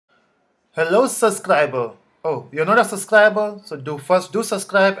Hello subscriber. Oh, you're not a subscriber? So do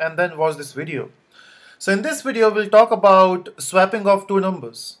subscribe and then watch this video. So in this video we'll talk about swapping of two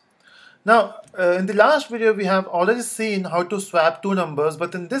numbers. Now in the last video we have already seen how to swap two numbers,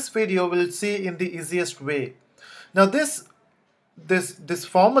 but in this video we'll see in the easiest way. Now this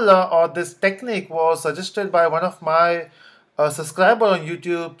formula or this technique was suggested by one of my subscriber on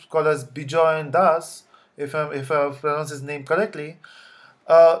YouTube called as Bijoy Das, if I pronounce his name correctly.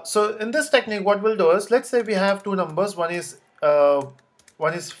 So in this technique, what we'll do is, let's say we have two numbers. One is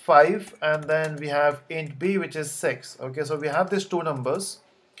 5, and then we have int b, which is 6. Okay, so we have these two numbers,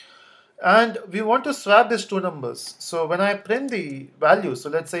 and we want to swap these two numbers. So when I print the value, so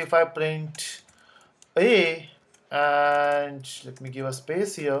let's say if I print a, and let me give a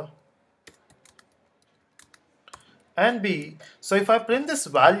space here, and b. So if I print this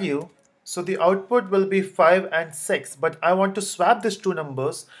value, so the output will be 5 and 6, but I want to swap these two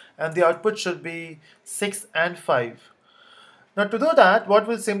numbers and the output should be 6 and 5. Now to do that, what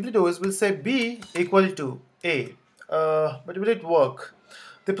we'll simply do is we'll say b equal to a. But will it work?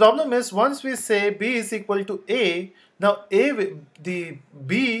 The problem is, once we say b is equal to a, now the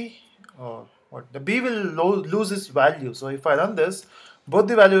b will lose its value. So if I run this, both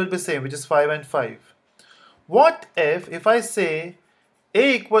the value will be same, which is 5 and 5. What if I say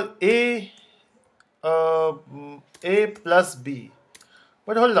a equal a plus b?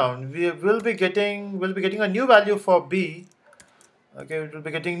 But hold on, we will be getting a new value for b. Okay, we will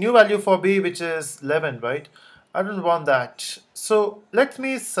be getting new value for b, which is 11, right? I don't want that. So let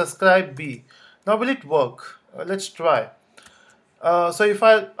me subscribe b. Now will it work? Let's try. So if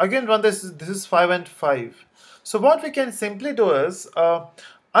I again run this is 5 and 5. So what we can simply do is, I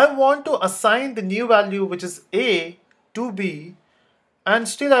want to assign the new value, which is a, to b, and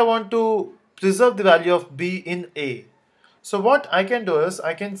still I want to preserve the value of b in a. So what I can do is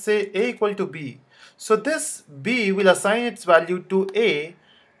I can say a equal to b. So this b will assign its value to a,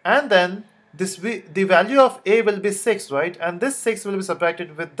 and then the value of a will be 6, right? And this 6 will be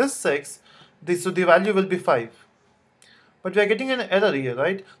subtracted with this 6, so the value will be 5. But we are getting an error here,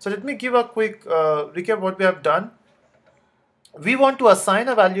 right? So let me give a quick recap what we have done. We want to assign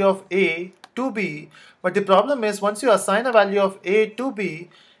a value of a to b, but the problem is, once you assign a value of a to b,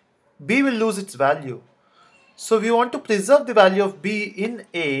 b will lose its value. So we want to preserve the value of b in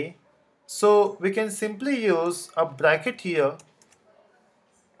a, so we can simply use a bracket here.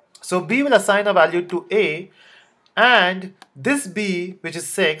 So b will assign a value to a, and this b, which is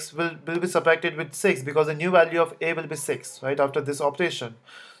 6, will be subtracted with 6, because the new value of a will be 6, right, after this operation.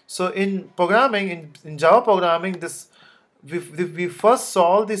 So in programming, in Java programming, we first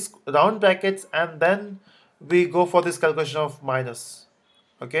solve these round brackets and then we go for this calculation of minus.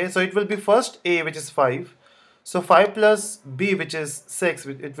 Okay, so it will be first a, which is 5. So 5 plus b, which is 6,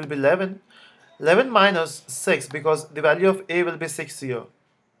 it will be 11. 11 minus 6, because the value of a will be 6 here.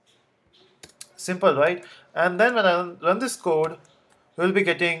 Simple, right? And then when I run this code, we'll be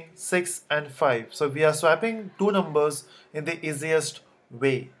getting 6 and 5. So we are swapping two numbers in the easiest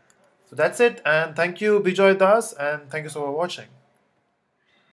way. So that's it, and thank you Bijoy Das, and thank you so much for watching.